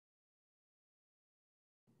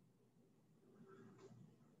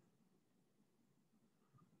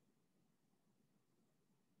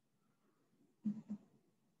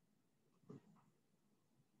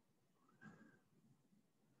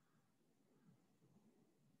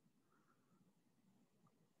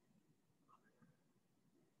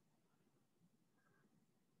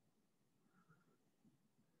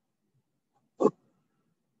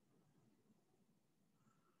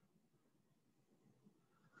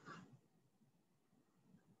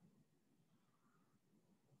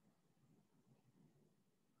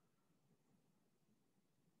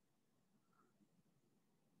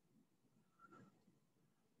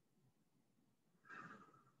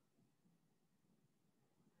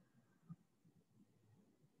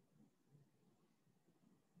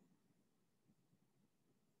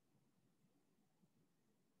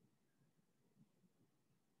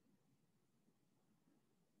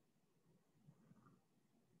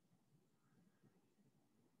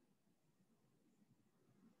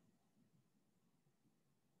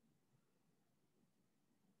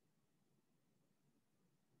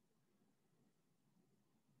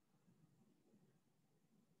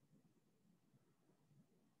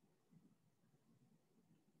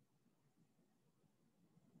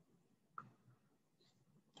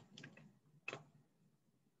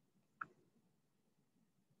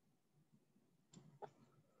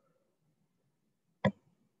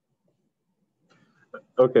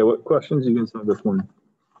Okay, what questions you guys have this morning?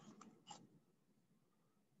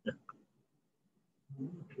 Yeah.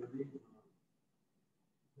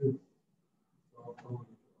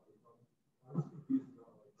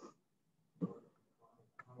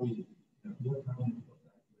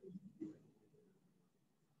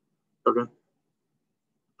 Okay.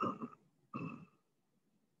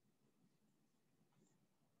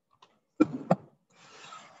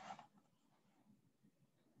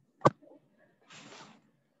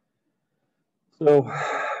 So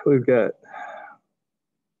we've got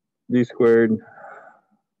d squared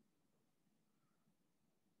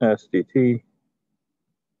s dt.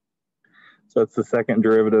 So that's the second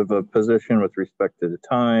derivative of position with respect to the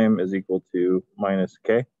time is equal to minus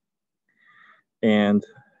k. And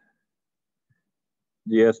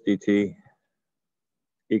ds dt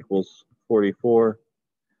equals 44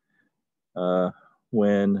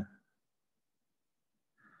 when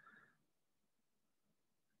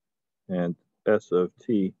and s of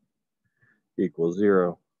t equals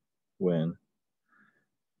 0 when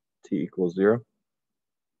t equals 0.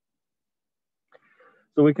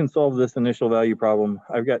 So we can solve this initial value problem.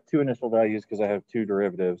 I've got two initial values because I have two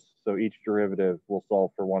derivatives. So each derivative will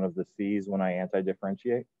solve for one of the c's when I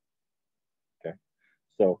anti-differentiate. Okay.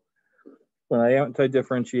 So when I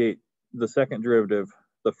anti-differentiate the second derivative,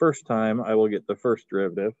 the first time I will get the first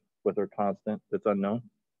derivative with a constant that's unknown.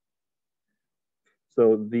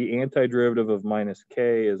 So the antiderivative of minus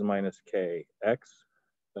k is minus kx.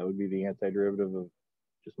 That would be the antiderivative of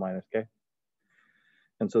just minus k.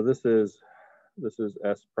 And so this is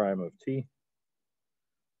s prime of t,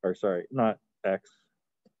 or sorry, not x.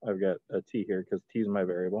 I've got a t here because t is my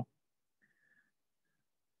variable.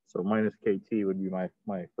 So minus kt would be my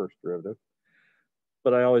first derivative.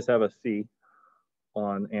 But I always have a c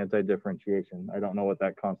on anti-differentiation. I don't know what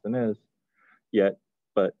that constant is yet,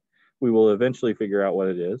 but we will eventually figure out what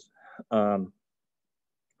it is. And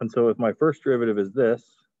so if my first derivative is this,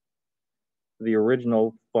 the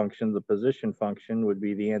original function, the position function, would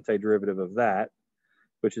be the antiderivative of that,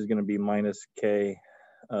 which is going to be minus k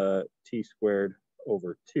t squared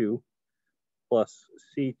over 2 plus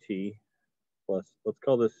ct plus, let's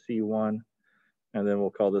call this c1, and then we'll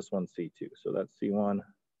call this one c2. So that's c1.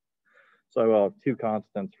 So I will have two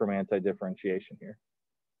constants from anti-differentiation here.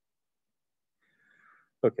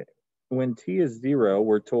 Okay, when t is 0,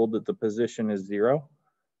 we're told that the position is 0.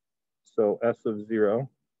 So s of 0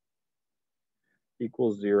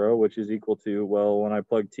 equals 0, which is equal to, well, when I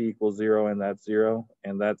plug t equals 0, and that's 0,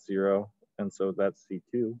 and that's 0, and so that's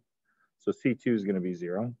c2. So c2 is going to be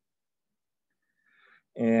 0.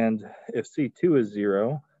 And if c2 is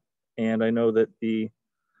 0, and I know that the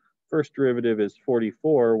first derivative is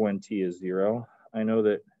 44 when t is 0, I know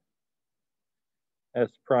that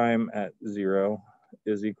s prime at 0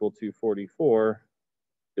 is equal to 44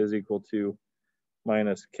 is equal to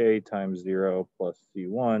minus k times 0 plus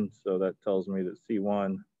c1. So that tells me that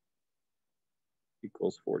c1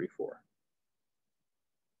 equals 44.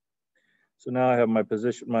 So now I have my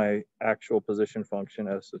position, my actual position function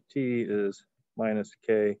s of t is minus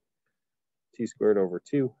k t squared over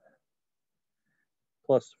 2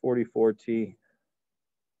 plus 44t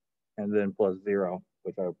and then plus 0,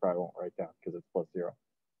 which I probably won't write down because it's plus 0.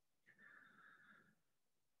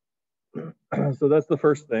 So that's the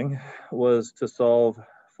first thing, was to solve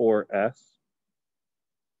for s.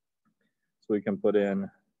 So we can put in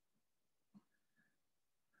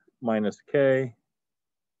minus k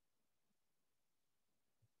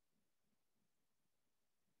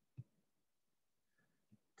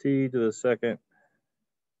t to the second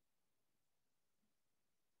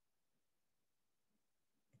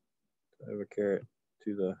I have a caret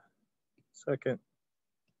to the second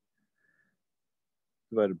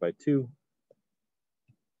divided by 2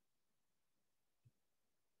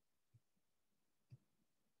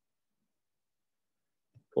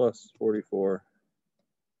 plus 44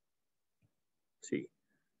 t.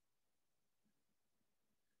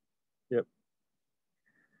 Yep.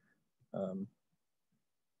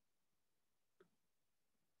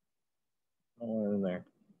 All in there.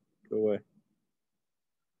 Go away.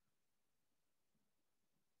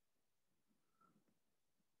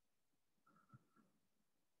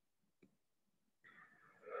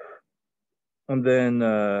 And then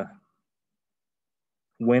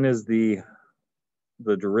when is the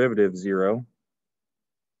derivative 0?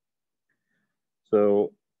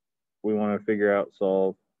 So we want to figure out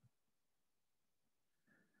solve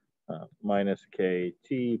minus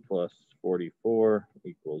kt plus 44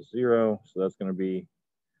 equals 0. So that's going to be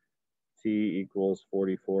t equals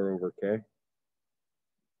 44 over k.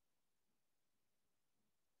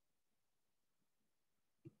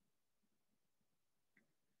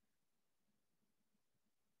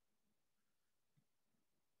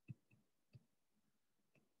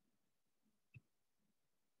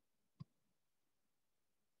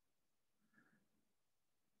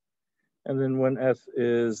 And then when s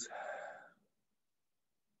is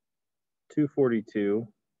 242,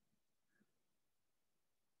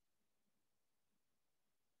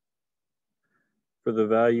 for the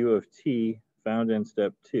value of t found in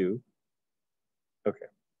step 2, okay.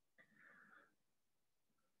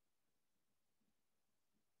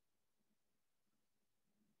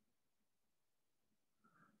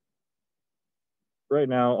 Right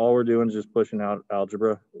now, all we're doing is just pushing out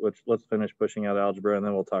algebra, which let's finish pushing out algebra and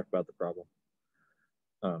then we'll talk about the problem.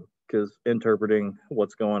 Because interpreting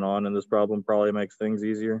what's going on in this problem probably makes things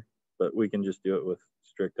easier, but we can just do it with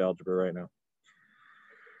strict algebra right now.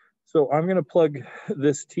 So I'm going to plug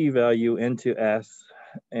this t value into s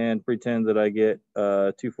and pretend that I get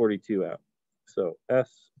 242 out. So s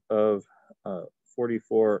of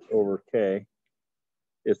 44 over k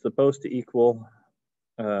is supposed to equal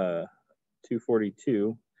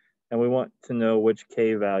 242, and we want to know which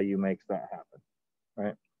k value makes that happen,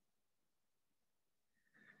 right?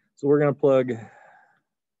 So we're going to plug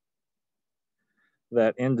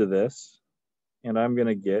that into this, and I'm going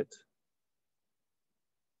to get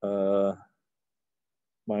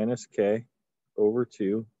minus k over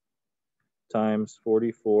 2 times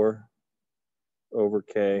 44 over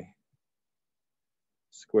k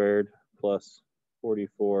squared plus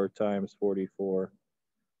 44 times 44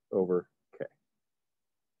 over k.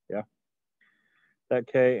 Yeah. That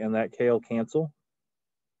k and that k will cancel.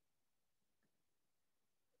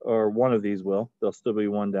 Or one of these will. There'll still be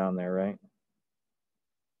one down there, right?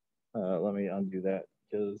 Let me undo that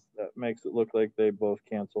because that makes it look like they both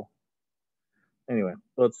cancel. Anyway,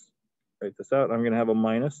 let's write this out. I'm going to have a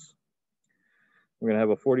minus. I'm going to have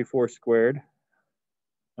a 44 squared.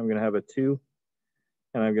 I'm going to have a 2.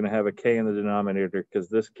 And I'm going to have a k in the denominator because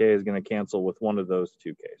this k is going to cancel with one of those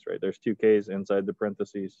two k's, right? There's two k's inside the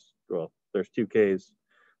parentheses. Well, there's two k's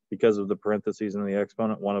because of the parentheses in the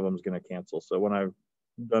exponent. One of them is going to cancel. So when I'm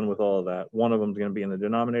done with all of that, one of them is going to be in the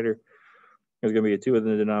denominator. There's going to be a 2 in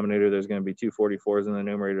the denominator. There's going to be 2 44s in the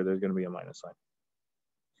numerator. There's going to be a minus sign.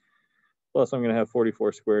 Plus, I'm going to have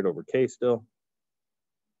 44 squared over k still.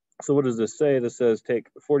 So what does this say? This says take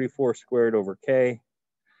 44 squared over k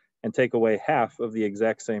and take away half of the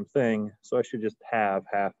exact same thing. So I should just have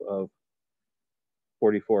half of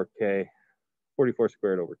 44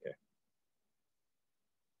 squared over k.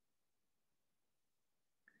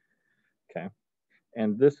 Okay.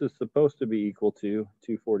 And this is supposed to be equal to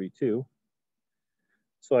 242.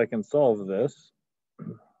 So I can solve this.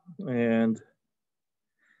 And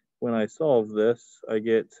when I solve this, I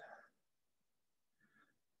get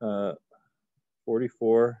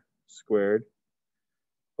 44 squared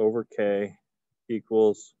over k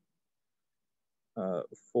equals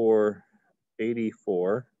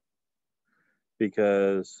 484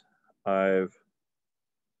 because I've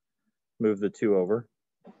moved the 2 over.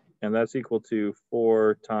 And that's equal to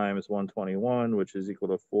 4 times 121, which is equal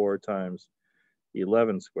to 4 times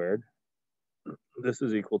 11 squared. This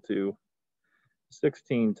is equal to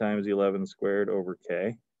 16 times 11 squared over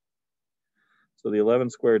k. So the 11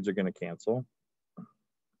 squareds are going to cancel.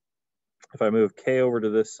 If I move k over to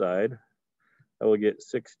this side, I will get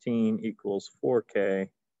 16 equals 4k,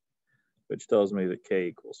 which tells me that k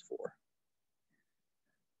equals 4.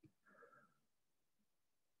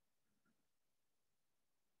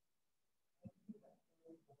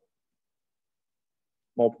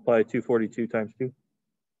 multiply 242 times 2.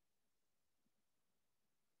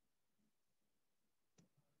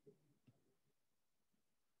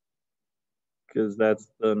 Because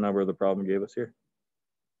that's the number the problem gave us here.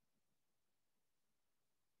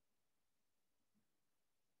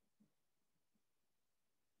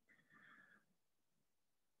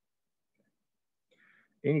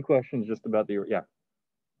 Any questions just about the, yeah.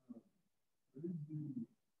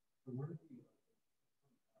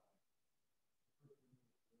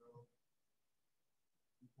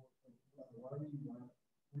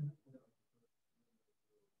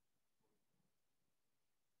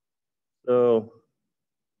 So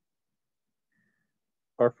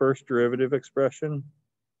our first derivative expression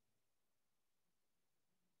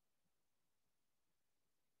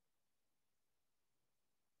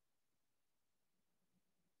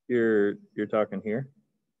you're talking here.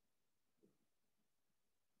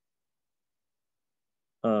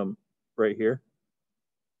 Right here.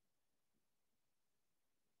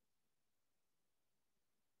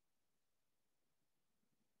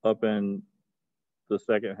 Up in the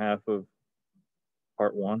second half of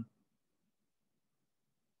part 1.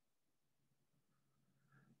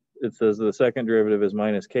 It says the second derivative is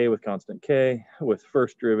minus k with constant k, with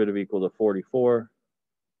first derivative equal to 44.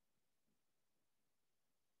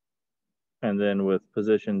 And then with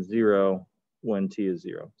position 0 when t is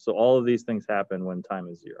 0. So all of these things happen when time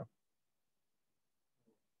is 0.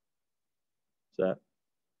 Is that?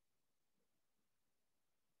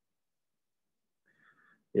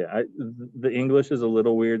 Yeah, the English is a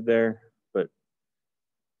little weird there, but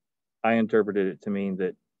I interpreted it to mean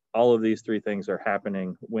that all of these three things are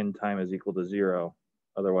happening when time is equal to 0.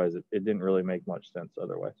 Otherwise, it didn't really make much sense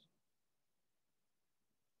otherwise.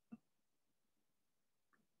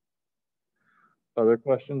 Other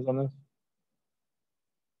questions on this?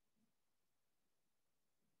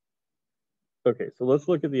 Okay, so let's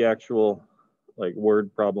look at the actual like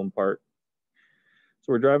word problem part.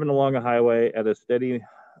 So we're driving along a highway at a steady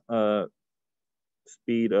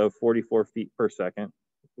speed of 44 feet per second.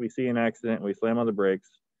 We see an accident, we slam on the brakes,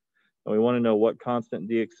 and we want to know what constant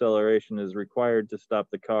deceleration is required to stop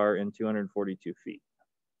the car in 242 feet.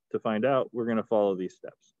 To find out, we're going to follow these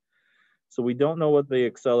steps. So we don't know what the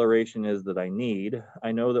acceleration is that I need.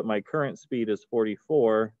 I know that my current speed is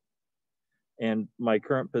 44, and my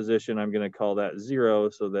current position, I'm going to call that 0,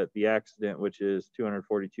 so that the accident, which is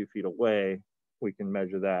 242 feet away, we can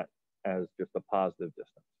measure that as just a positive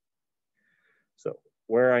distance. So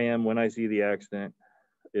where I am when I see the accident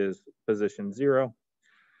is position 0.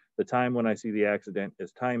 The time when I see the accident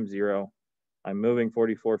is time 0. I'm moving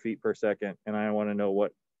 44 feet per second, and I want to know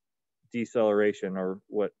what deceleration or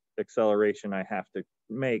what acceleration I have to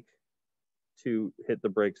make to hit the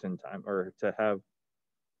brakes in time, or to have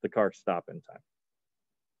the car stop in time.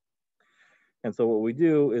 And so what we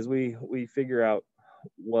do is we figure out,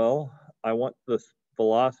 well, I want the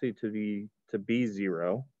velocity to be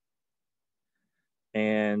 0.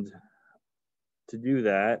 And to do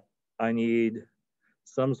that, I need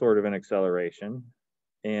some sort of an acceleration,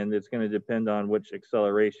 and it's going to depend on which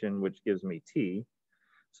acceleration, which gives me t.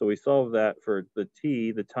 So we solve that for the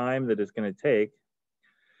t, the time that it's going to take,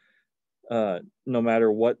 no matter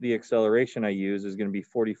what the acceleration I use, is going to be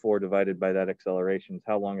 44 divided by that acceleration. It's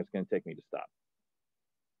how long it's going to take me to stop,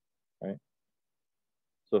 right?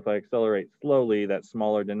 So if I accelerate slowly, that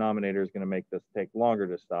smaller denominator is going to make this take longer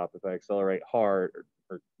to stop. If I accelerate hard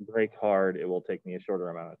or brake hard, it will take me a shorter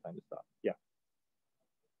amount of time to stop. Yeah.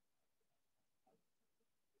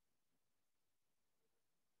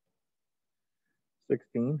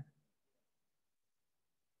 $16.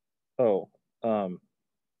 Oh,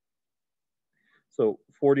 so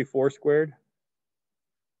 44 squared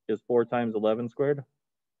is 4 times 11 squared.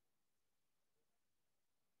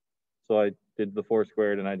 So I did the 4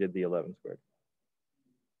 squared and I did the 11 squared.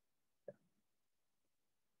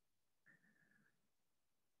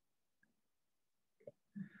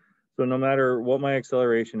 So no matter what my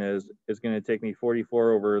acceleration is, it's going to take me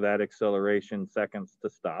 44 over that acceleration seconds to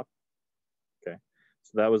stop. Okay,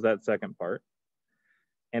 so that was that second part.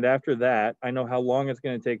 And after that, I know how long it's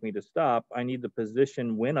going to take me to stop. I need the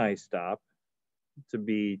position when I stop to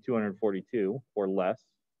be 242 or less,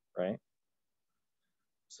 right?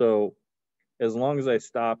 So as long as I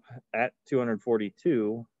stop at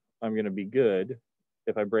 242, I'm going to be good.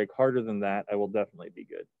 If I brake harder than that, I will definitely be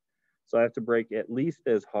good. So I have to brake at least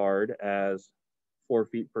as hard as 4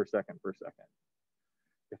 feet per second.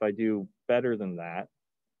 If I do better than that,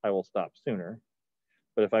 I will stop sooner.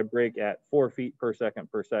 But if I brake at 4 feet per second,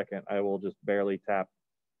 I will just barely tap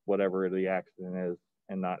whatever the accident is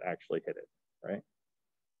and not actually hit it, right?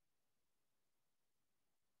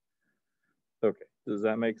 Okay, does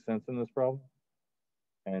that make sense in this problem?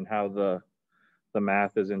 And how the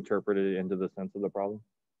math is interpreted into the sense of the problem?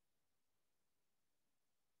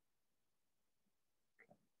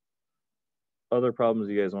 Other problems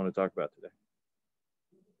you guys want to talk about today?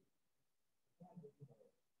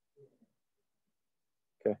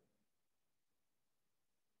 Okay.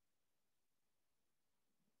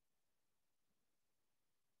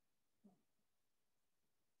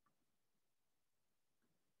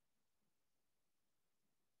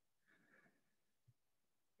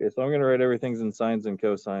 Okay, so I'm going to write everything's in sines and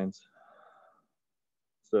cosines.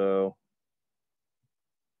 So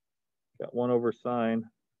got 1 over sine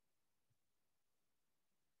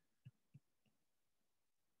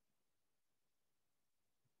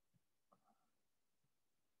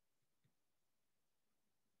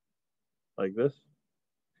like this.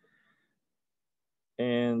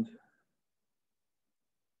 And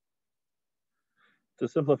to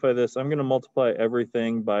simplify this, I'm going to multiply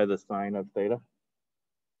everything by the sine of theta.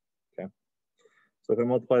 Okay. So if I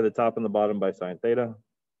multiply the top and the bottom by sine theta,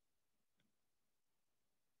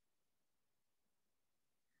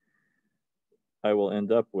 I will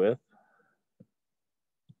end up with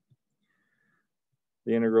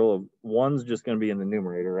the integral of 1's just going to be in the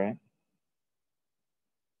numerator, right?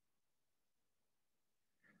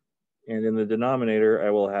 And in the denominator, I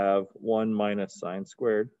will have 1 minus sine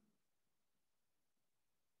squared.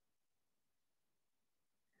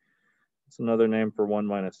 It's another name for 1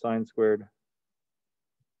 minus sine squared.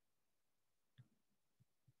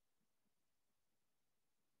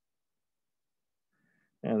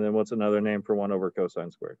 And then what's another name for 1 over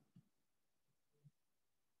cosine squared?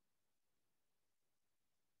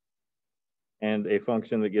 And a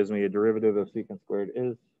function that gives me a derivative of secant squared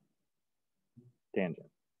is tangent.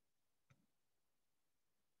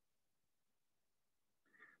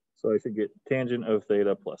 So I should get tangent of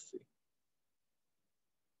theta plus c.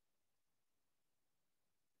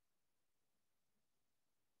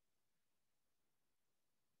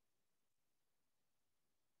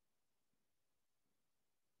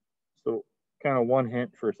 So kind of one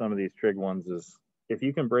hint for some of these trig ones is if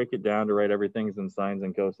you can break it down to write everything's in sines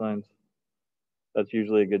and cosines, that's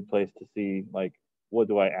usually a good place to see, like, what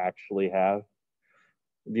do I actually have?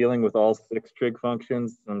 Dealing with all 6 trig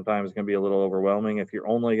functions sometimes can be a little overwhelming. If you're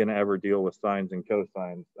only going to ever deal with sines and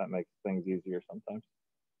cosines, that makes things easier sometimes.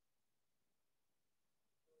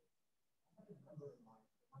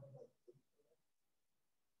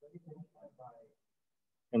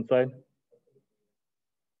 Inside?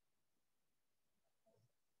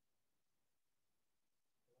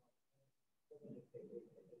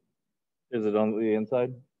 Is it on the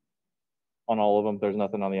inside? On all of them, there's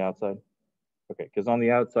nothing on the outside? Okay, because on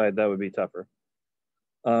the outside, that would be tougher.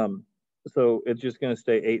 So it's just going to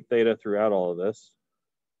stay 8 theta throughout all of this.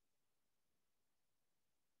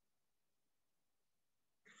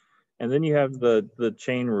 And then you have the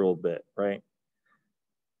chain rule bit, right?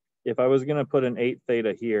 If I was going to put an 8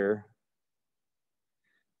 theta here,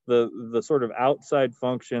 the sort of outside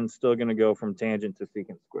function is still going to go from tangent to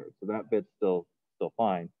secant squared. So that bit's still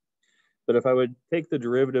fine. But if I would take the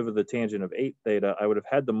derivative of the tangent of 8 theta, I would have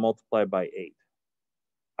had to multiply by 8.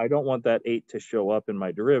 I don't want that 8 to show up in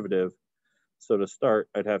my derivative. So to start,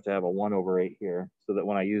 I'd have to have a 1 over 8 here so that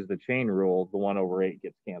when I use the chain rule, the 1 over 8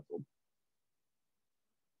 gets canceled.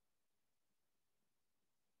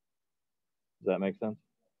 Does that make sense?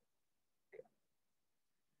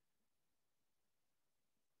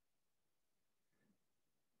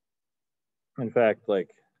 Okay. In fact,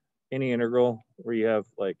 like any integral where you have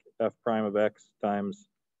like f prime of x times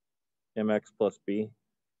mx plus b,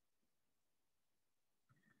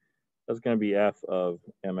 that's going to be f of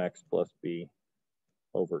mx plus b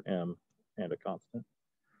over m and a constant.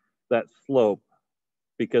 That slope,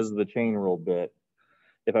 because of the chain rule bit,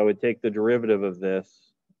 if I would take the derivative of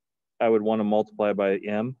this, I would want to multiply by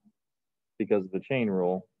m because of the chain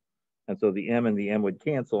rule. And so the m and the m would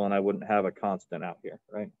cancel and I wouldn't have a constant out here,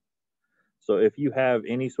 right? So if you have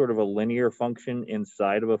any sort of a linear function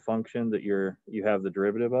inside of a function that you have the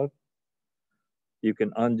derivative of, you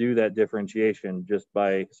can undo that differentiation just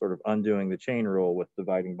by sort of undoing the chain rule with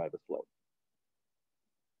dividing by the slope.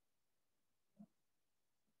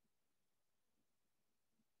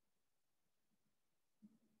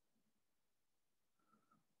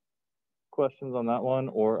 Questions on that one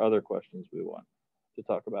or other questions we want to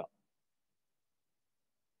talk about?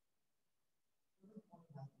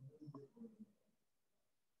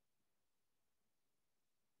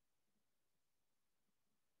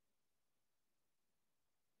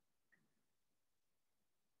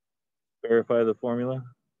 Verify the formula.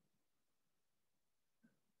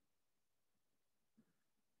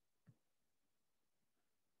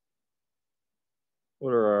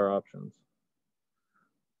 What are our options?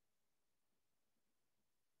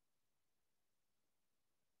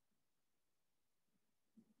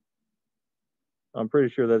 I'm pretty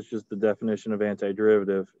sure that's just the definition of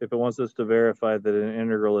antiderivative. If it wants us to verify that an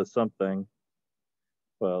integral is something,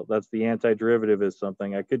 well, that's the antiderivative is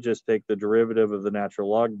something. I could just take the derivative of the natural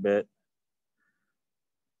log bit,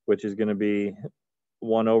 which is going to be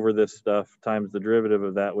 1 over this stuff times the derivative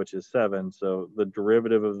of that, which is 7. So the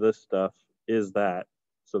derivative of this stuff is that.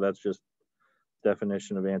 So that's just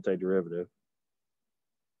definition of antiderivative.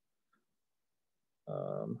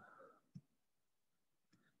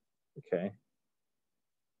 Okay.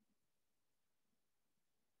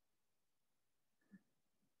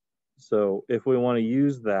 So if we want to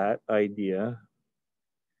use that idea,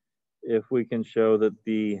 if we can show that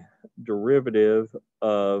the derivative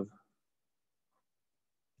of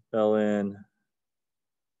ln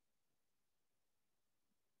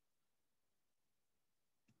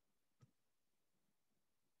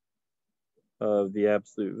of the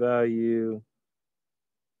absolute value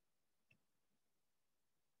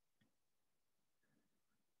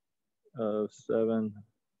of 7x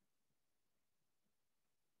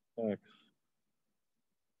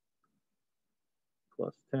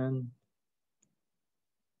plus 10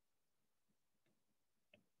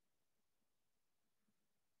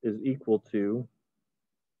 is equal to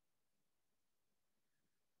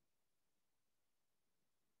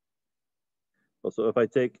so if I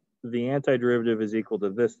take the antiderivative is equal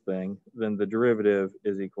to this thing, then the derivative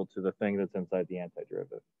is equal to the thing that's inside the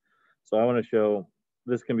antiderivative. So I want to show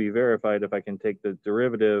this can be verified if I can take the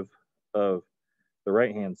derivative of the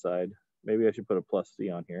right-hand side. Maybe I should put a plus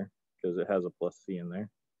c on here because it has a plus c in there.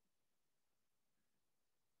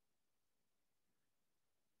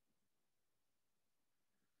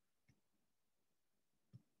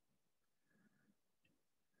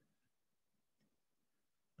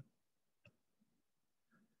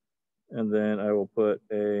 And then I will put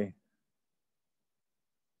a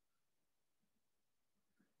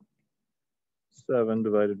 7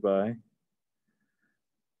 divided by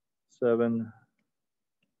 7x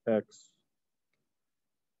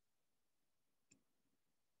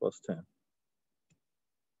plus 10.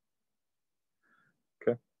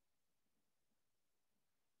 Okay.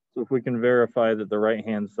 So if we can verify that the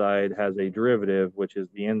right-hand side has a derivative, which is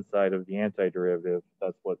the inside of the antiderivative,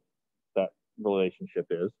 that's what that relationship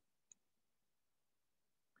is.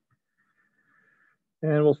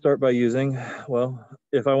 And we'll start by using, well,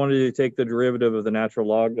 if I wanted to take the derivative of the natural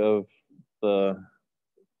log of the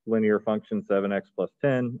linear function 7x plus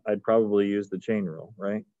 10, I'd probably use the chain rule,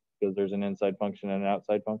 right? Because there's an inside function and an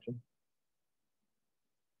outside function.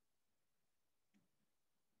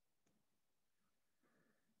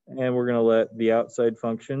 And we're going to let the outside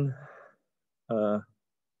function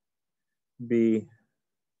be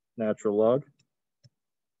natural log.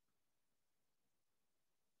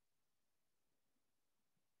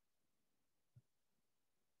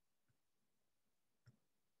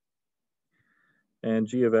 And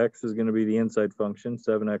g of x is going to be the inside function,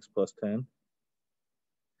 7x plus 10.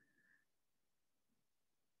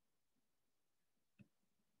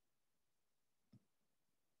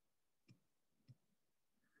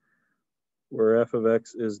 Where f of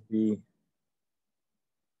x is the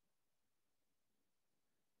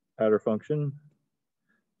outer function,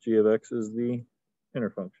 g of x is the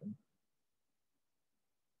inner function.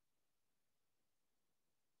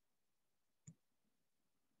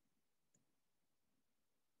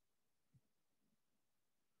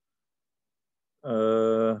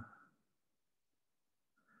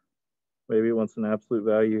 Maybe it wants an absolute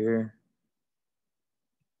value here.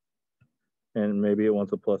 And maybe it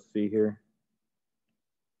wants a plus c here.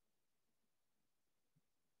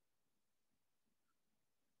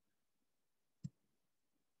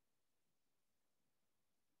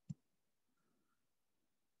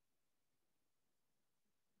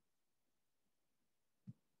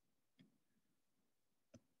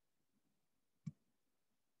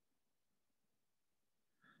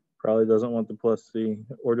 Probably doesn't want the plus c.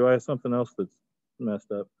 Or do I have something else that's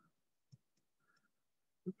messed up?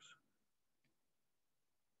 Oops.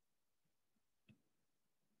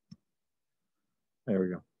 There we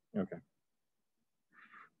go. Okay.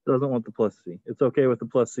 Doesn't want the plus c. It's okay with the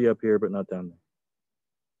plus c up here, but not down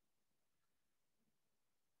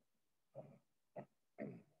there.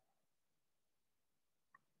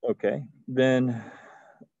 Okay. Then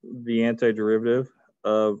the antiderivative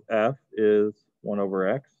of f is 1 over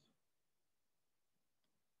x.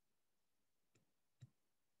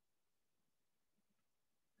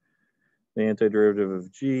 The antiderivative of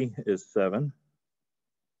g is 7.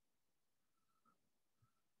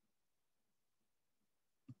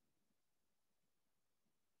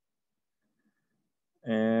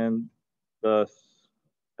 and thus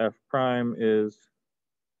f prime is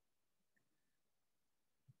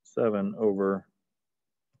 7 over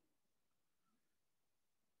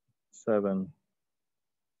 7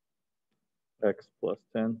 x plus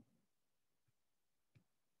 10.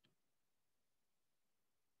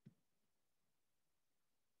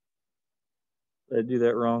 Did I do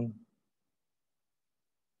that wrong?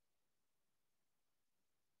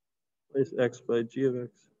 Replace x by g of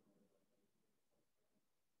x.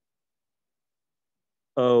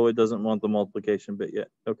 Oh, it doesn't want the multiplication bit yet.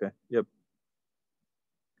 Okay, yep.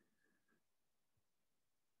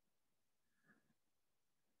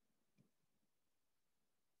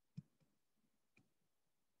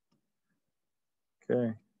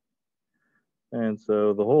 Okay. And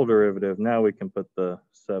so the whole derivative, now we can put the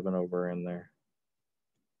 7 over in there.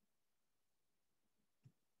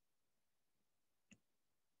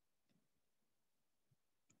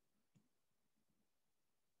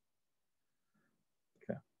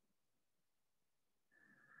 Okay.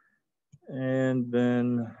 And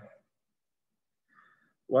then,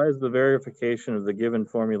 why is the verification of the given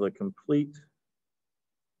formula complete?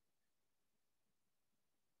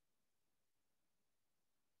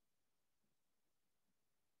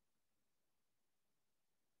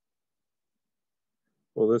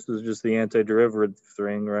 Well, this is just the antiderivative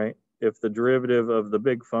thing, right? If the derivative of the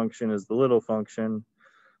big function is the little function,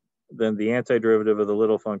 then the antiderivative of the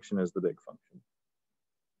little function is the big function.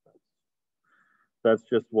 That's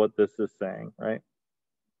just what this is saying, right?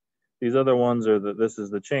 These other ones are that this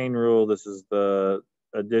is the chain rule, this is the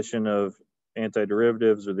addition of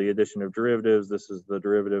antiderivatives or the addition of derivatives, this is the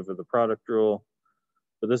derivative of the product rule.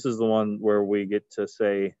 But this is the one where we get to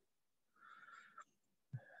say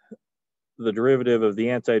the derivative of the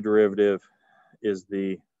antiderivative is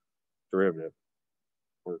the derivative.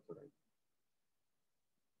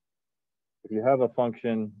 If you have a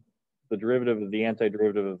function, the derivative of the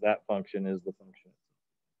antiderivative of that function is the function,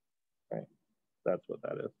 right? That's what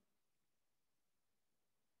that is.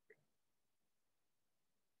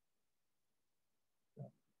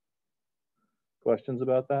 Questions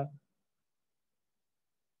about that?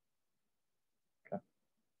 Okay.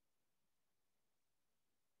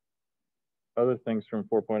 Other things from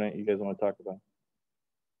 4.8 you guys want to talk about?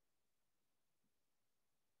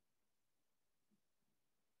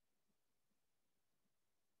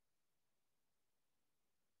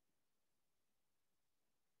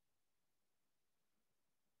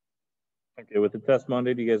 Okay, with the test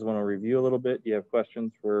Monday, do you guys want to review a little bit? Do you have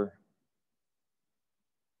questions for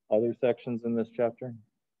other sections in this chapter?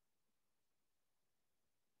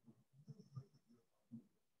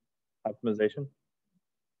 Optimization?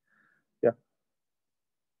 Yeah.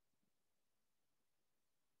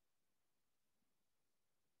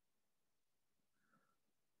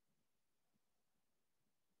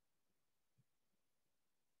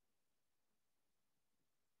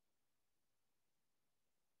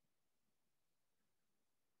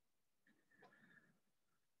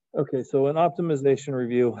 Okay, so an optimization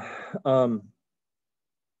review.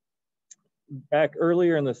 Back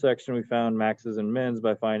earlier in the section, we found maxes and mins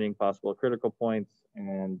by finding possible critical points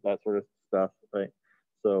and that sort of stuff, right?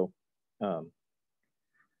 So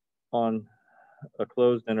on a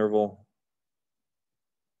closed interval,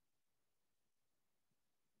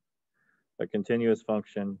 a continuous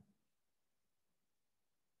function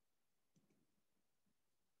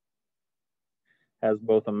has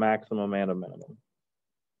both a maximum and a minimum.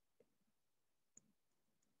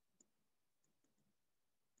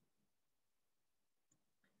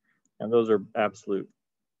 And those are absolute.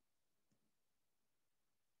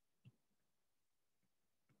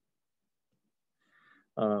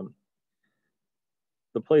 The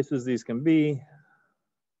places these can be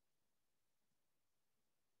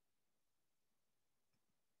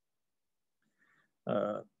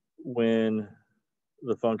when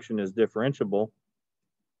the function is differentiable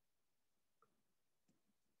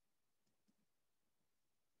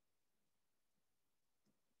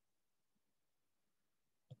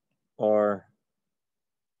are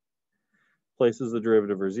places the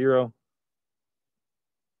derivative are 0,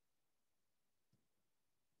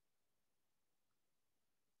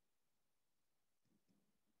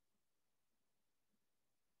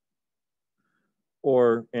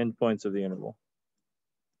 or endpoints of the interval.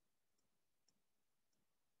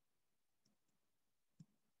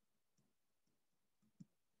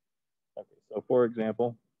 Okay, so for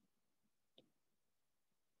example,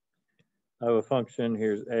 I have a function,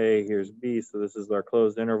 here's A, here's B, so this is our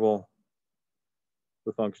closed interval.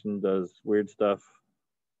 The function does weird stuff.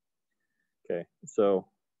 Okay, so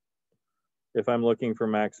if I'm looking for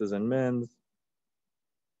maxes and mins,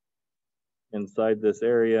 inside this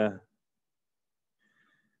area,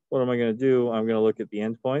 what am I going to do? I'm going to look at the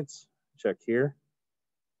endpoints, check here,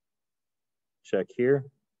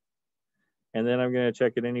 and then I'm going to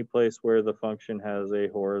check at any place where the function has a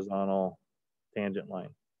horizontal tangent line.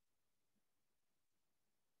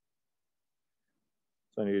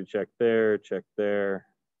 So I need to check there, check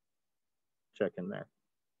in there.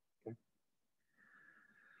 Okay.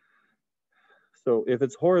 So if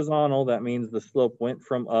it's horizontal, that means the slope went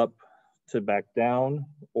from up to back down,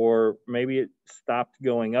 or maybe it stopped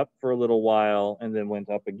going up for a little while and then went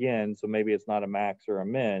up again. So maybe it's not a max or a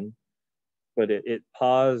min, but it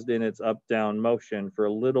paused in its up-down motion for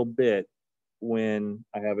a little bit when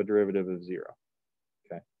I have a derivative of 0.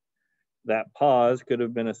 Okay. That pause could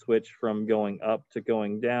have been a switch from going up to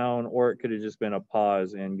going down, or it could have just been a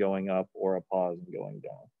pause in going up or a pause in going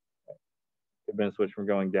down. Okay. It could have been a switch from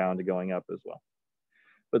going down to going up as well.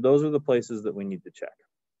 But those are the places that we need to check.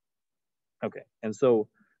 Okay, and so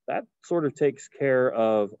that sort of takes care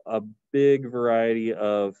of a big variety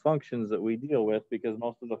of functions that we deal with, because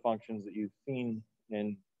most of the functions that you've seen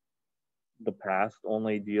in the past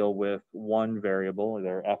only deal with one variable.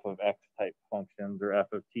 They're f of x type functions or f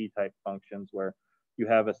of t type functions, where you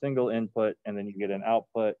have a single input and then you get an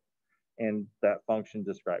output, and that function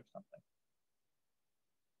describes something.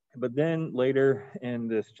 But then later in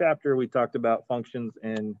this chapter, we talked about functions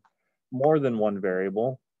in more than one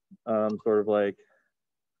variable, sort of like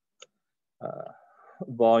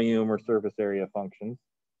volume or surface area functions.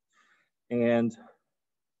 And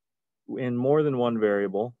in more than one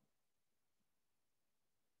variable,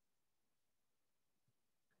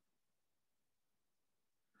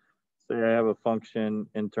 say I have a function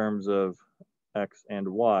in terms of x and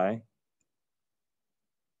y,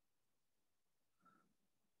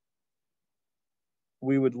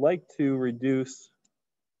 we would like to reduce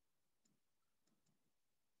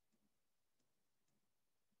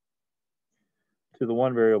to the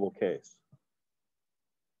one variable case.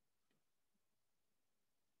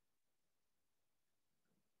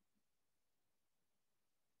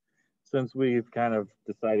 Since we've kind of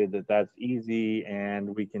decided that that's easy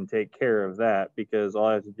and we can take care of that, because all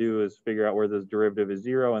I have to do is figure out where this derivative is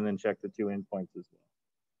 0 and then check the two endpoints as well.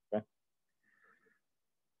 Okay.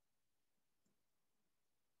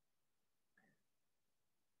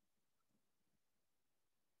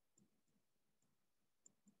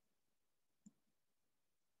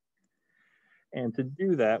 And to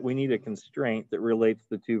do that, we need a constraint that relates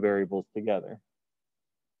the two variables together.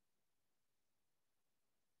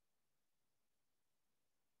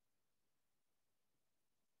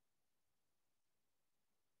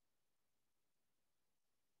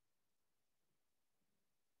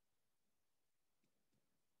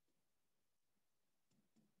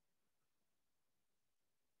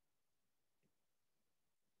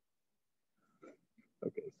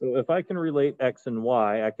 Okay, so if I can relate x and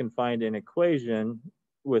y, I can find an equation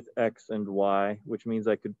with x and y, which means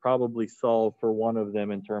I could probably solve for one of them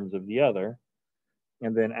in terms of the other.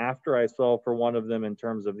 And then after I solve for one of them in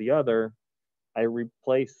terms of the other, I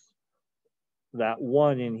replace that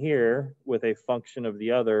one in here with a function of the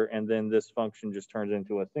other, and then this function just turns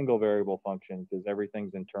into a single variable function, because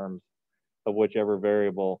everything's in terms of whichever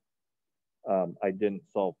variable I didn't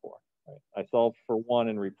solve for. Right? I solved for one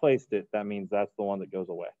and replaced it. That means that's the one that goes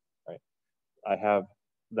away. Right? I have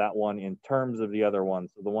that one in terms of the other one,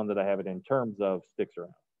 so the one that I have it in terms of sticks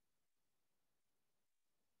around.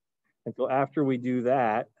 And so after we do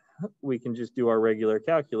that, we can just do our regular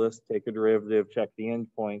calculus, take a derivative, check the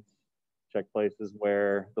endpoints, check places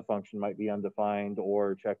where the function might be undefined,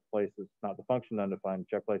 or check places, not the function undefined,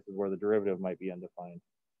 check places where the derivative might be undefined.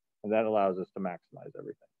 And that allows us to maximize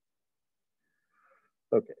everything.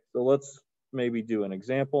 Okay, so let's maybe do an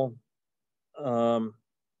example. Some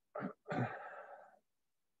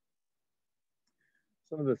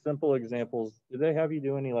of the simple examples, did they have you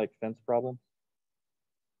do any like fence problems?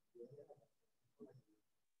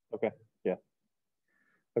 Okay, yeah.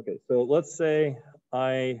 Okay, so let's say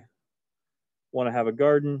I want to have a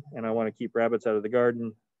garden and I want to keep rabbits out of the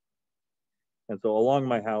garden. And so along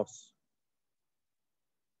my house,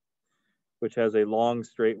 which has a long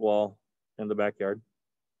straight wall in the backyard,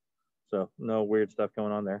 so no weird stuff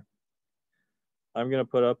going on there, I'm going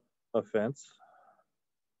to put up a fence,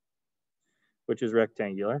 which is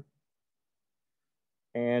rectangular.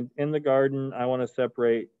 And in the garden, I want to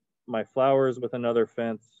separate my flowers with another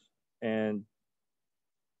fence, and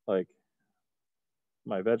like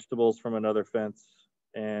my vegetables from another fence,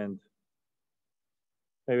 and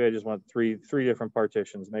maybe I just want three different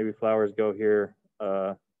partitions. Maybe flowers go here,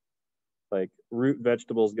 like root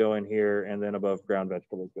vegetables go in here, and then above ground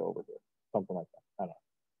vegetables go over here. Something like that. I don't know.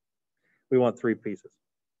 We want 3 pieces.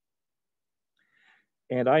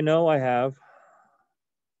 And I know I have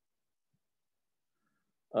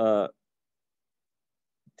 2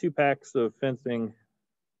 packs of fencing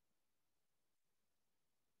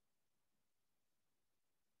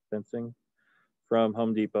from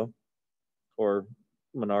Home Depot, or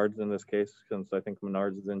Menards in this case, since I think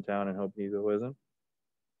Menards is in town and Home Depot isn't.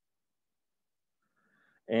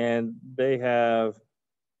 And they have,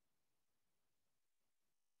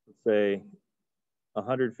 let's say,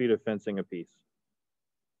 100 feet of fencing apiece.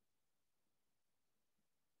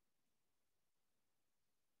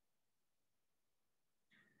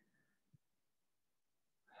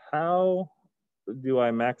 How do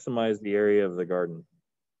I maximize the area of the garden?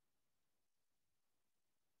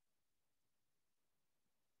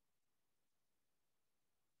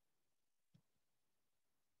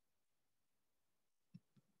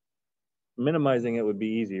 Minimizing it would be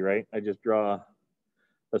easy, right? I just draw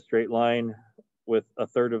a straight line with a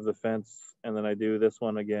third of the fence, and then I do this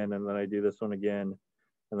one again, and then I do this one again,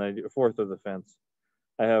 and then I do a fourth of the fence.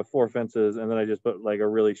 I have 4 fences, and then I just put like a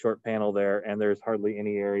really short panel there, and there's hardly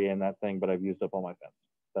any area in that thing, but I've used up all my fence.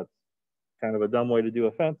 That's kind of a dumb way to do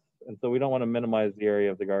a fence, and so we don't want to minimize the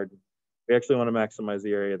area of the garden. We actually want to maximize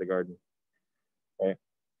the area of the garden. Okay.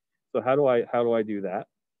 So how do I do that?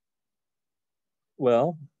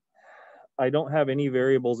 Well, I don't have any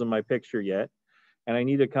variables in my picture yet, and I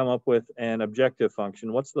need to come up with an objective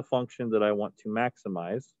function. What's the function that I want to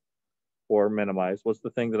maximize or minimize? What's the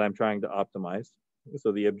thing that I'm trying to optimize?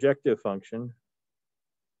 So the objective function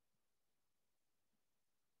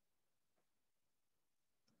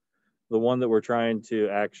the one that we're trying to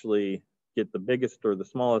actually get the biggest or the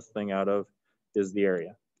smallest thing out of is the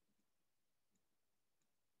area.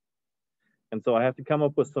 And so I have to come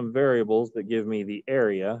up with some variables that give me the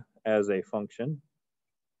area as a function.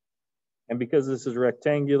 And because this is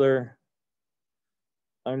rectangular,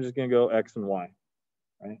 I'm just going to go x and y,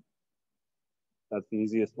 right? That's the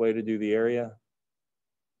easiest way to do the area.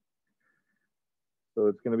 So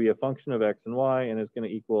it's going to be a function of x and y, and it's going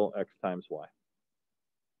to equal x times y.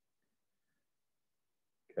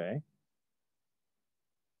 Okay.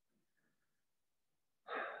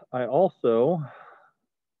 I also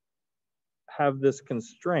have this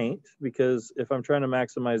constraint because if I'm trying to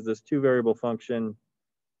maximize this 2-variable function,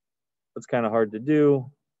 it's kind of hard to do.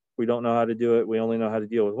 We don't know how to do it. We only know how to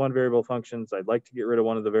deal with 1-variable functions. I'd like to get rid of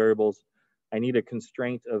one of the variables. I need a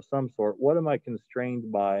constraint of some sort. What am I constrained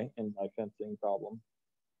by in my fencing problem?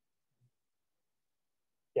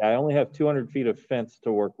 Yeah, I only have 200 feet of fence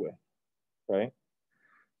to work with, right?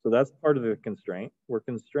 So that's part of the constraint. We're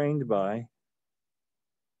constrained by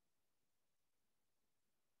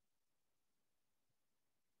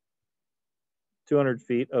 200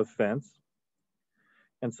 feet of fence.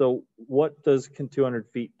 And so what does 200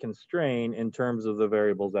 feet constrain in terms of the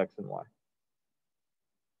variables x and y?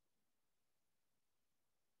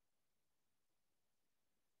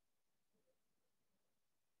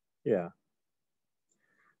 Yeah.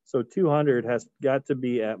 So 200 has got to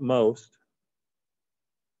be at most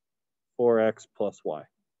 4x plus y.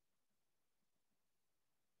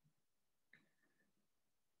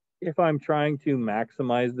 If I'm trying to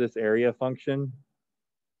maximize this area function,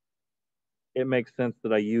 it makes sense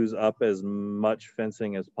that I use up as much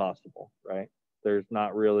fencing as possible, right? There's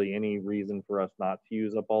not really any reason for us not to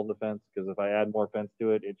use up all the fence, because if I add more fence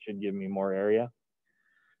to it, it should give me more area.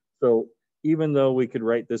 So even though we could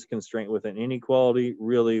write this constraint with an inequality,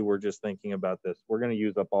 really we're just thinking about this. We're going to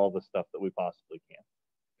use up all the stuff that we possibly can,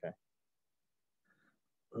 okay?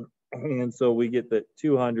 And so we get that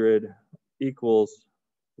 200 equals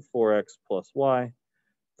 4x plus y.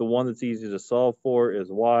 The one that's easy to solve for is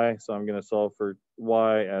y, so I'm going to solve for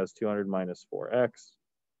y as 200 minus 4x.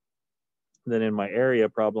 Then in my area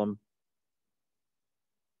problem,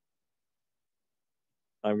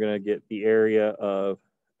 I'm going to get the area of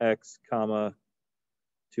x comma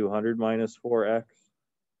 200 minus 4x,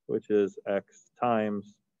 which is x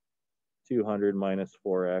times 200 minus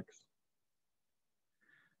 4x.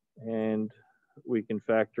 And we can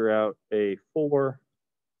factor out a 4.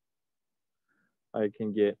 I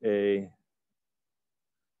can get a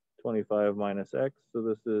 25 minus x. So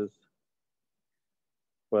this is,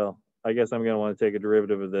 well, I guess I'm going to want to take a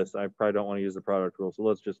derivative of this. I probably don't want to use the product rule. So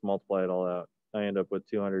let's just multiply it all out. I end up with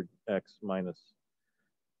 200x minus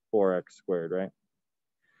 4x squared, right?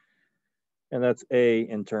 And that's a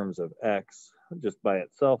in terms of x. Just by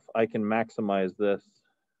itself, I can maximize this.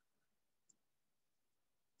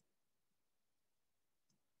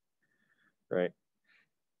 Right?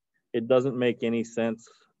 It doesn't make any sense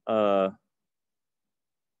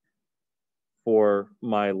for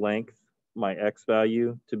my length, my x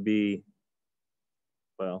value, to be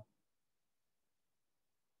well,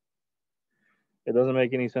 it doesn't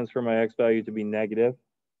make any sense for my x value to be negative,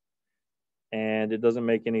 and it doesn't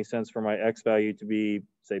make any sense for my x value to be,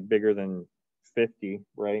 say, bigger than 50,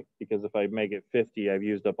 right? Because if I make it 50, I've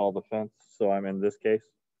used up all the fence, so I'm in this case,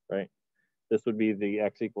 right? This would be the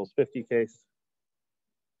x equals 50 case.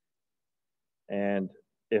 And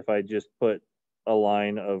if I just put a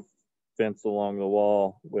line of fence along the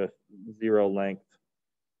wall with 0 length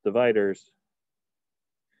dividers,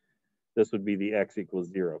 this would be the x equals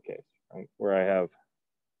 0 case, right? Where I have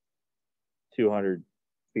 200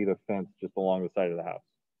 feet of fence just along the side of the house,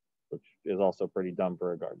 which is also pretty dumb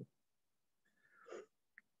for a garden.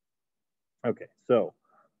 Okay, so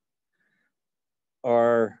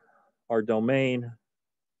our domain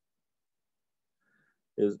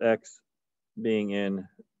is x being in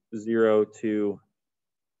 0 to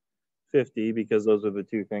 50, because those are the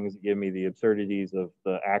two things that give me the absurdities of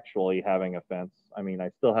the actually having a fence. I mean, I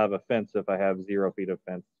still have a fence if I have 0 feet of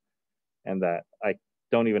fence, and that I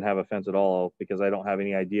don't even have a fence at all because I don't have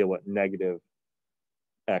any idea what negative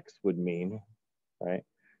x would mean, right?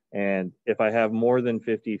 And if I have more than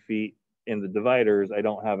 50 feet in the dividers, I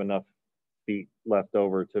don't have enough feet left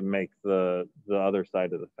over to make the other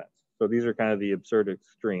side of the fence. So these are kind of the absurd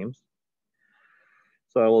extremes.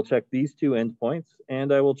 So I will check these two endpoints,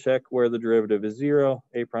 and I will check where the derivative is 0,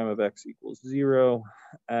 a prime of x equals 0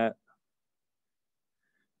 at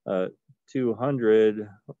 200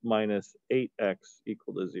 minus 8x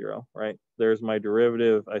equal to 0, right? There's my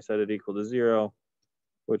derivative. I set it equal to 0,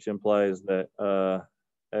 which implies that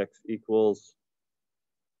x equals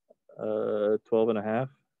 12.5.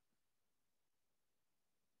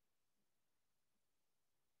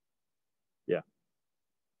 Yeah.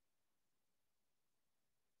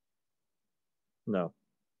 No.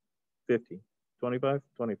 50. 25?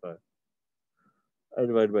 25. I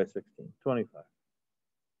divide by 16. 25.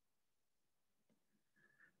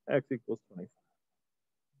 X equals 25.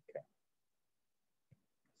 Okay.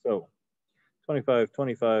 So 25,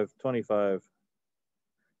 25, 25,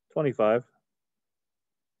 25,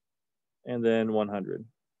 and then 100.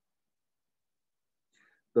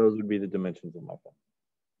 Those would be the dimensions of my fence.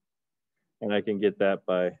 And I can get that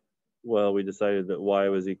by, well, we decided that y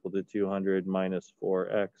was equal to 200 minus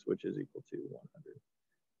 4x, which is equal to 100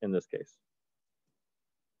 in this case.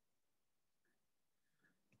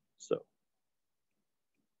 So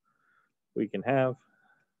we can have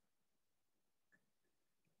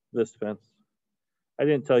this fence. I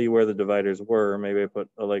didn't tell you where the dividers were. Maybe I put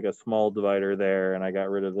like a small divider there and I got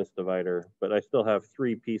rid of this divider, but I still have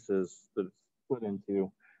 3 pieces that it's split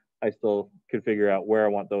into. I still could figure out where I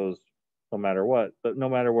want those no matter what, but no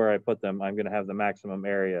matter where I put them, I'm going to have the maximum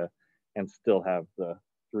area and still have the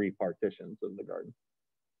 3 partitions of the garden.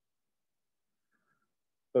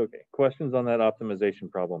 Okay, questions on that optimization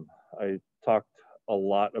problem? I talked a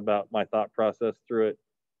lot about my thought process through it,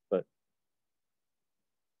 but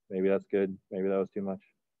maybe that's good. Maybe that was too much.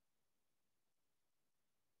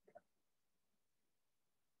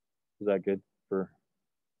 Is that good for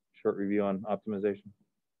short review on optimization?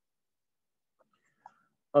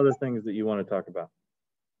 Other things that you want to talk about?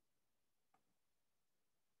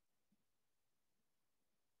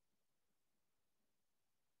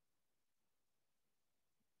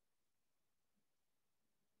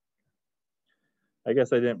 I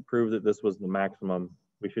guess I didn't prove that this was the maximum.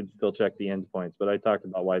 We should still check the endpoints, but I talked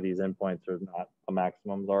about why these endpoints are not the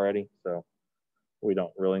maximums already, so we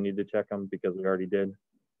don't really need to check them because we already did.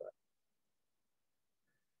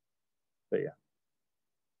 But yeah.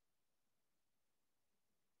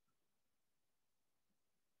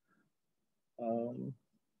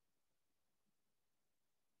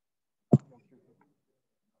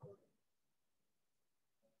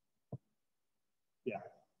 Yeah.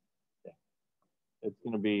 It's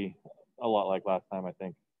going to be a lot like last time, I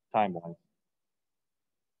think, time-wise.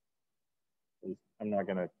 I'm not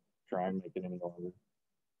going to try and make it any longer.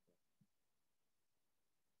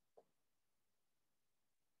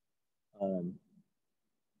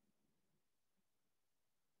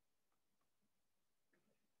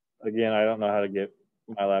 Again, I don't know how to get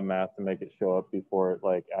MyLab Math to make it show up before it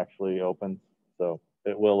like actually opens. So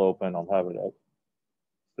it will open. I'll have it up.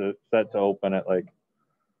 So set to open at like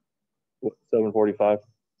 7:45,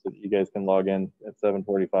 so that you guys can log in at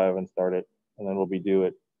 7:45 and start it, and then we'll be due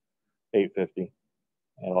at 8:50.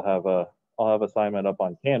 And I'll have assignment up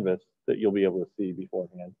on Canvas that you'll be able to see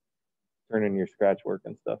beforehand. Turn in your scratch work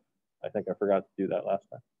and stuff. I think I forgot to do that last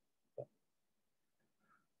time. So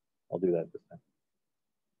I'll do that this time.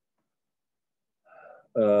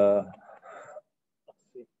 Let's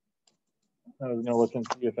see. I was going to look and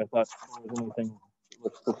see if I thought there was anything that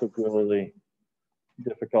looks particularly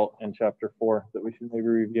difficult in chapter 4 that we should maybe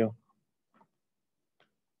review?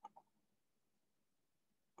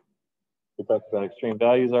 We talked about extreme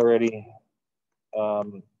values already.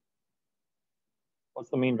 What's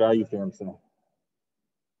the mean value theorem say?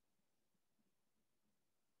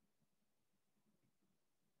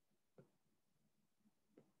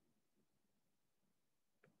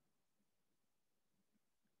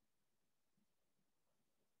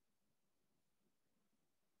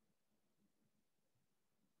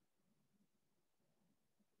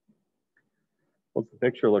 What's the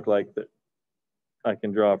picture look like that I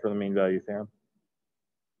can draw for the mean value theorem?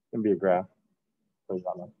 It can be a graph.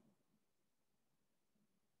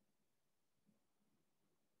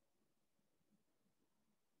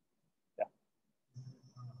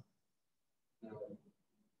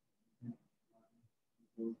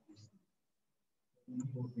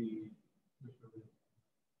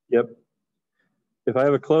 Yep. If I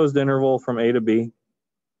have a closed interval from A to B,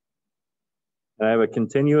 and I have a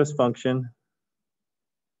continuous function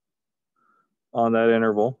on that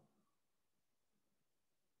interval,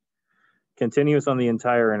 continuous on the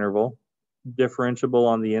entire interval, differentiable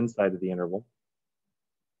on the inside of the interval,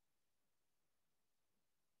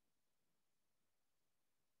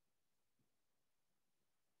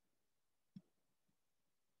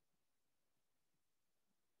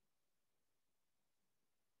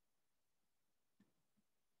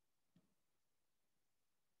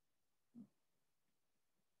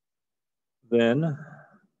 then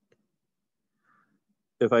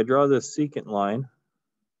if I draw this secant line,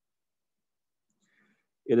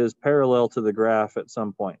 it is parallel to the graph at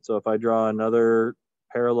some point. So if I draw another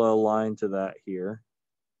parallel line to that here,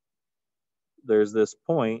 there's this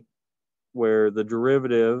point where the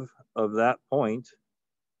derivative of that point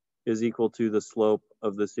is equal to the slope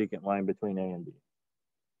of the secant line between A and B.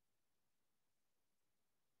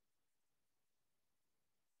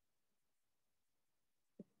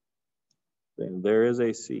 Then there is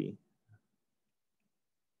a C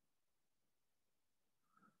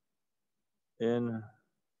in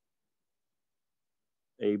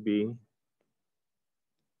AB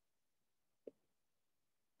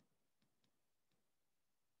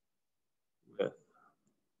with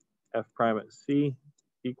f prime at C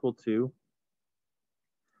equal to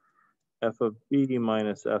f of B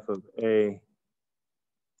minus f of A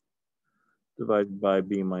divided by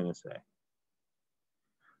B minus A,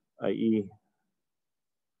 i.e.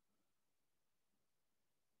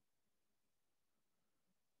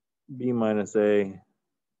 B minus A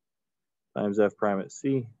times f prime at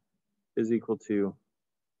C is equal to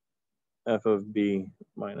f of B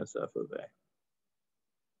minus f of A.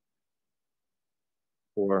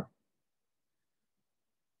 Or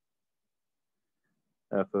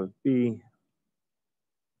f of B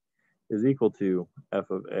is equal to f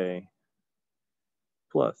of A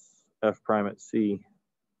plus f prime at C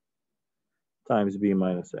times B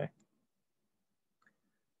minus A.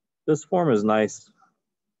 This form is nice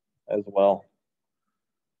as well.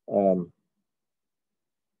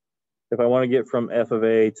 If I want to get from f of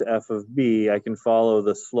A to f of B, I can follow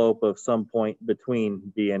the slope of some point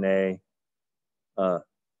between B and A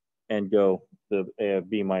and go the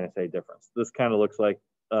B minus A difference. This kind of looks like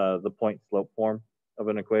the point slope form of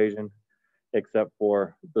an equation, except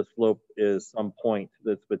for the slope is some point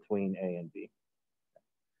that's between A and B.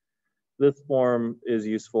 This form is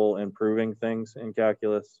useful in proving things in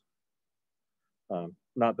calculus.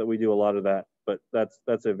 Not that we do a lot of that, but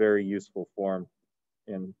that's a very useful form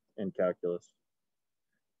in calculus.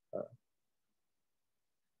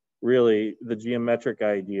 Really, the geometric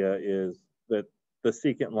idea is that the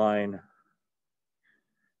secant line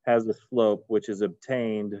has a slope which is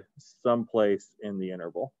obtained someplace in the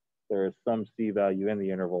interval. There is some C value in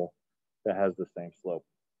the interval that has the same slope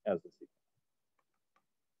as the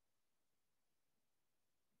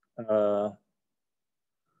secant.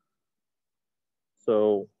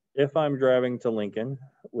 So if I'm driving to Lincoln,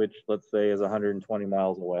 which let's say is 120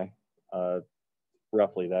 miles away,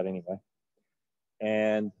 roughly that anyway,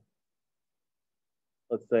 and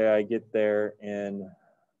let's say I get there in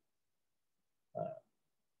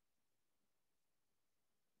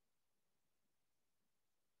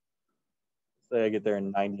say I get there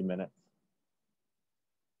in 90 minutes.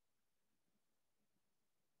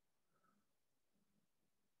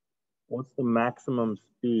 What's the maximum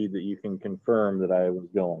speed that you can confirm that I was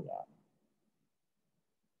going at?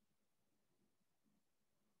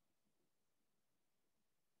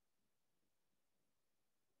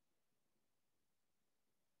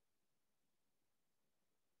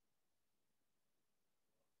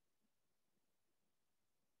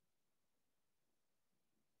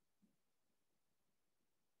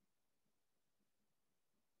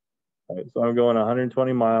 All right, so I'm going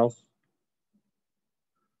 120 miles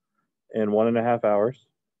in 1.5 hours.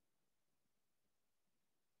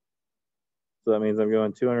 So that means I'm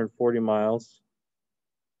going 240 miles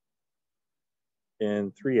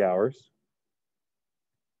in 3 hours,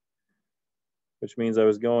 which means I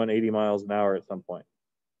was going 80 miles an hour at some point.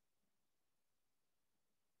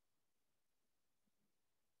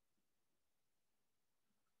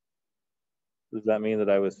 Does that mean that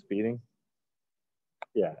I was speeding?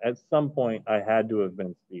 Yeah, at some point I had to have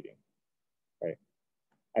been speeding, right?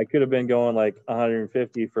 I could have been going like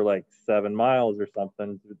 150 for like 7 miles or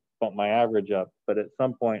something to bump my average up, but at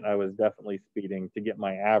some point I was definitely speeding to get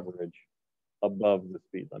my average above the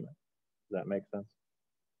speed limit. Does that make sense?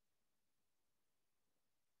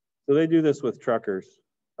 So they do this with truckers.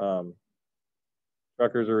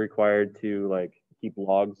 Truckers are required to like keep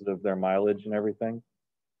logs of their mileage and everything.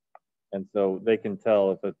 And so they can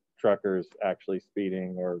tell if a trucker's actually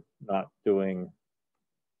speeding or not doing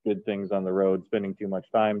good things on the road, spending too much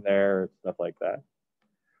time there, stuff like that.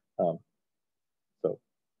 So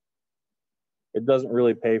it doesn't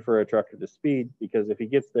really pay for a trucker to speed, because if he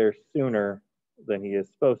gets there sooner than he is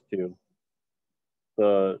supposed to,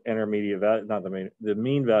 the intermediate value, not the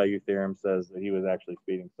mean value theorem says that he was actually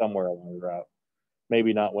speeding somewhere along the route.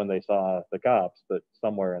 Maybe not when they saw the cops, but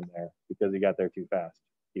somewhere in there, because he got there too fast.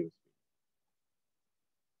 He was speeding.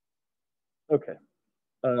 Okay.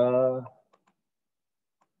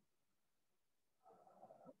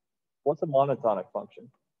 What's a monotonic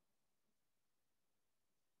function?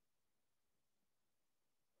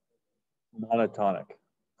 Monotonic.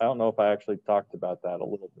 I don't know if I actually talked about that a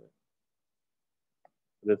little bit.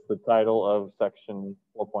 It's the title of section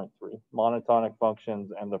 4.3, monotonic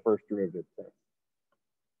functions and the first derivative test.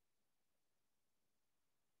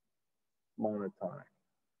 Monotonic.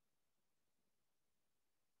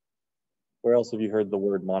 Where else have you heard the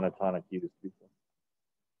word monotonic used before?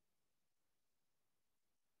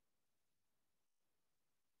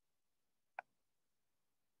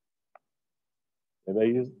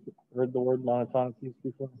 Anybody heard the word monotonic used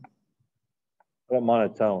before? What about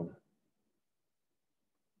monotone?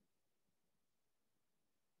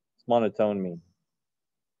 What's monotone mean?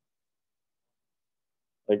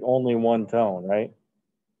 Like only one tone, right?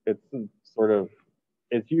 It's sort of,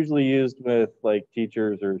 it's usually used with like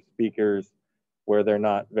teachers or speakers where they're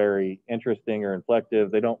not very interesting or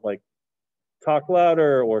inflective. They don't like talk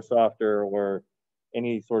louder or softer or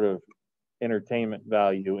any sort of entertainment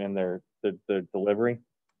value in their delivery.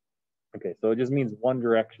 Okay, so it just means one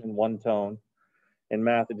direction, one tone. In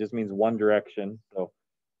math, it just means one direction. So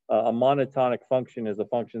a monotonic function is a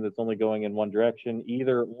function that's only going in one direction,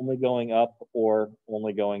 either only going up or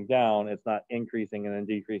only going down. It's not increasing and then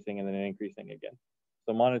decreasing and then increasing again.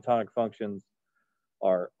 So monotonic functions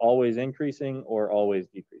are always increasing or always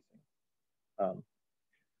decreasing.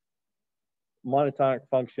 Monotonic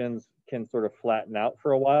functions can sort of flatten out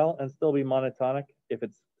for a while and still be monotonic if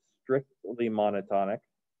it's strictly monotonic.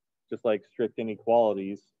 Just like strict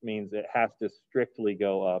inequalities means it has to strictly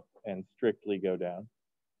go up and strictly go down.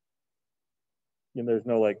 And there's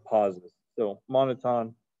no like pauses. So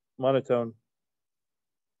monotonic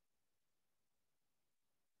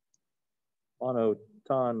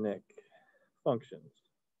functions.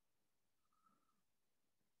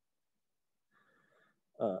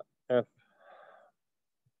 F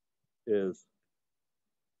is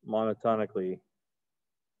monotonically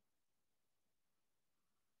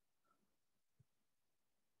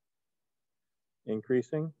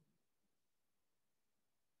increasing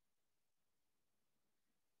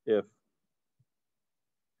if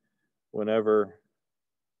whenever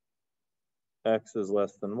x is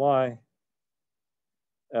less than y,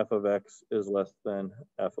 f of x is less than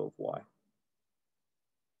f of y.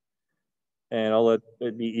 And I'll let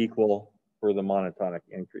it be equal for the monotonic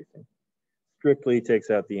increasing. Strictly takes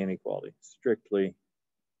out the inequality. Strictly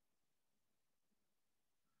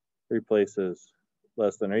replaces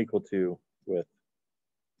less than or equal to with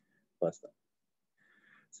less than.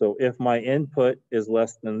 So if my input is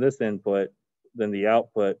less than this input, then the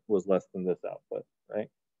output was less than this output, right?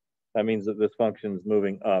 That means that this function is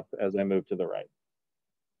moving up as I move to the right.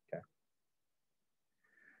 Okay.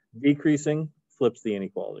 Decreasing flips the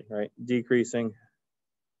inequality, right? Decreasing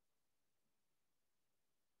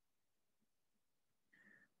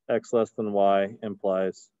x less than y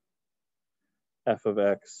implies f of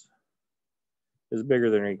x is bigger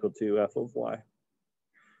than or equal to f of y.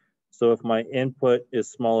 So if my input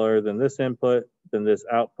is smaller than this input, then this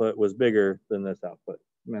output was bigger than this output.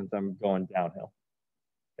 It means I'm going downhill.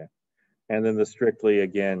 Okay. And then the strictly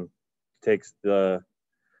again takes the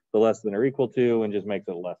less than or equal to and just makes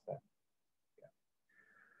it less than. Okay.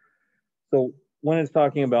 So when it's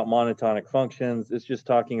talking about monotonic functions, it's just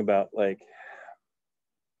talking about like,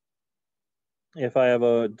 if I have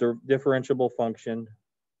a differentiable function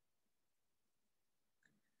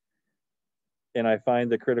and I find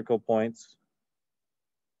the critical points,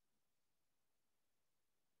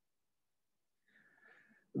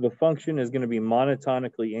 the function is going to be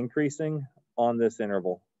monotonically increasing on this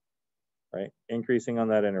interval, right? Increasing on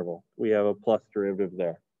that interval. We have a plus derivative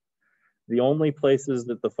there. The only places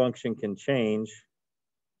that the function can change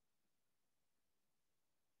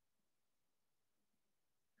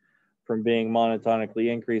from being monotonically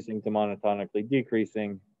increasing to monotonically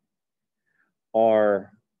decreasing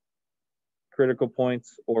are critical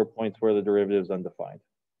points or points where the derivative is undefined,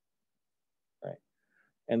 right?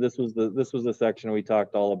 And this was the section we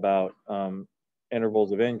talked all about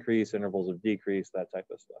intervals of increase, intervals of decrease, that type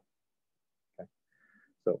of stuff. Okay,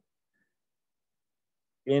 so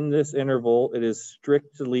in this interval, it is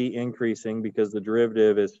strictly increasing because the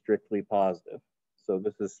derivative is strictly positive. So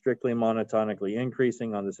this is strictly monotonically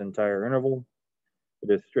increasing on this entire interval.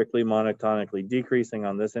 It is strictly monotonically decreasing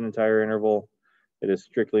on this entire interval. It is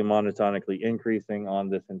strictly monotonically increasing on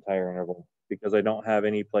this entire interval because I don't have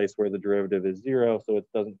any place where the derivative is zero, so it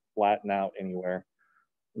doesn't flatten out anywhere.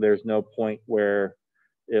 There's no point where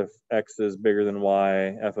if x is bigger than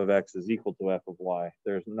y, f of x is equal to f of y.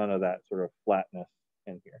 There's none of that sort of flatness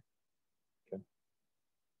in here. Okay.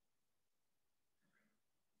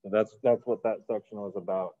 So that's what that section was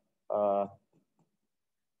about.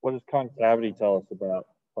 What does concavity tell us about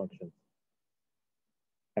functions?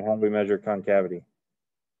 And how do we measure concavity?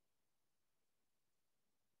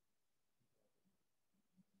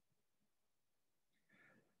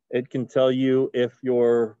 It can tell you if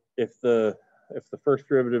the first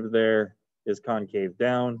derivative there is concave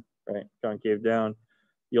down, right? Concave down,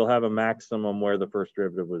 you'll have a maximum where the first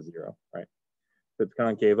derivative was zero, right? If it's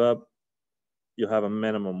concave up, you'll have a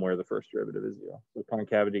minimum where the first derivative is zero. So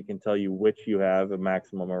concavity can tell you which you have, a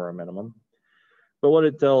maximum or a minimum. But what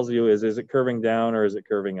it tells you is it curving down or is it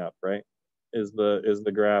curving up, right? Is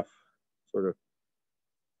the graph sort of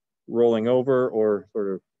rolling over or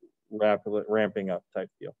sort of ramping up type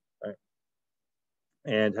deal, right?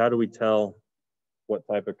 And how do we tell what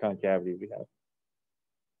type of concavity we have?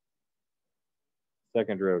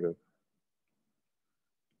 Second derivative.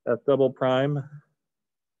 F double prime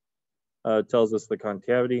tells us the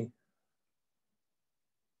concavity.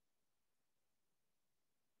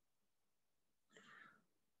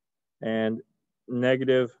 And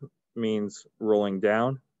negative means rolling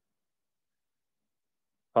down.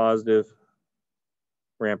 Positive,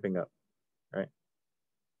 ramping up, right?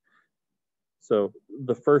 So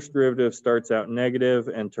the first derivative starts out negative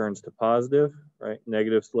and turns to positive, right?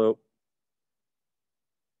 Negative slope,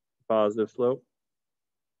 positive slope.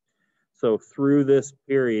 So through this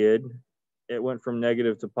period, it went from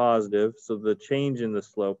negative to positive. So the change in the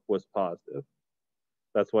slope was positive.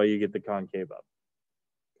 That's why you get the concave up.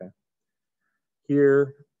 Okay.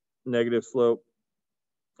 Here, negative slope,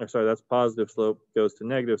 or sorry, that's positive slope goes to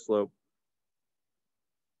negative slope.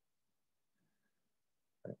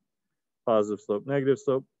 Okay. Positive slope, negative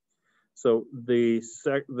slope. So the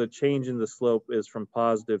change in the slope is from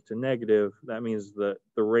positive to negative. That means that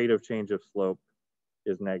the rate of change of slope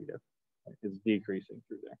is negative. It's decreasing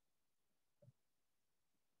through there.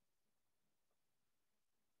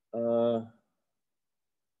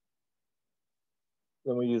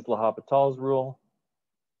 Then we use L'Hopital's rule,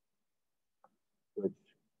 which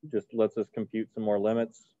just lets us compute some more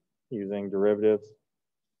limits using derivatives.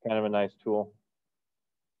 Kind of a nice tool.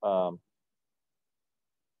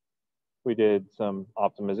 We did some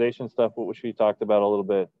optimization stuff, which we talked about a little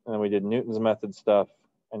bit, and then we did Newton's method stuff,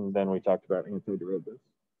 and then we talked about antiderivatives.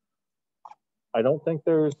 I don't think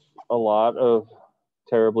there's a lot of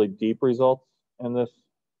terribly deep results in this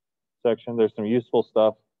section. There's some useful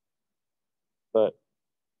stuff, but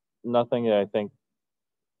nothing that I think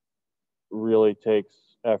really takes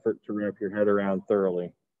effort to wrap your head around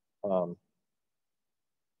thoroughly.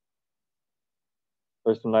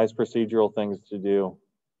 There's some nice procedural things to do.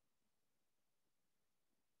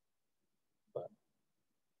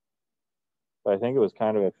 But I think it was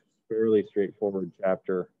kind of a fairly straightforward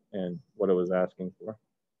chapter in what it was asking for.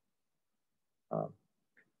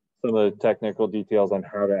 Some of the technical details on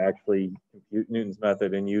how to actually compute Newton's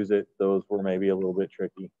method and use it, those were maybe a little bit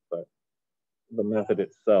tricky, but the method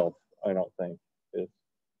itself, I don't think is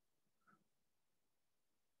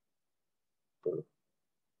sort of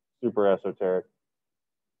super esoteric.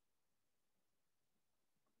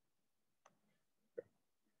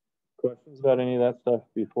 Questions about any of that stuff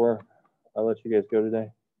before I let you guys go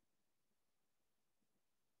today?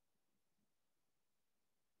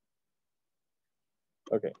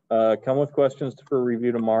 Come with questions for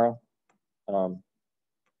review tomorrow. And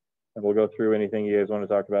we'll go through anything you guys want to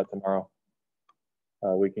talk about tomorrow.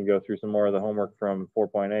 We can go through some more of the homework from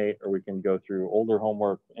 4.8, or we can go through older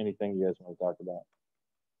homework, anything you guys want to talk about,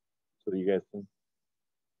 so that you guys can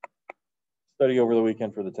study over the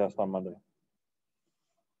weekend for the test on Monday.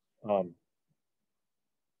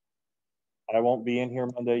 I won't be in here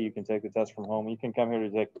Monday. You can take the test from home. You can come here to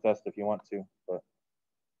take the test if you want to, but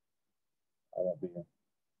I won't be here.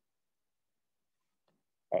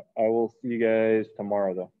 I will see you guys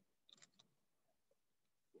tomorrow, though.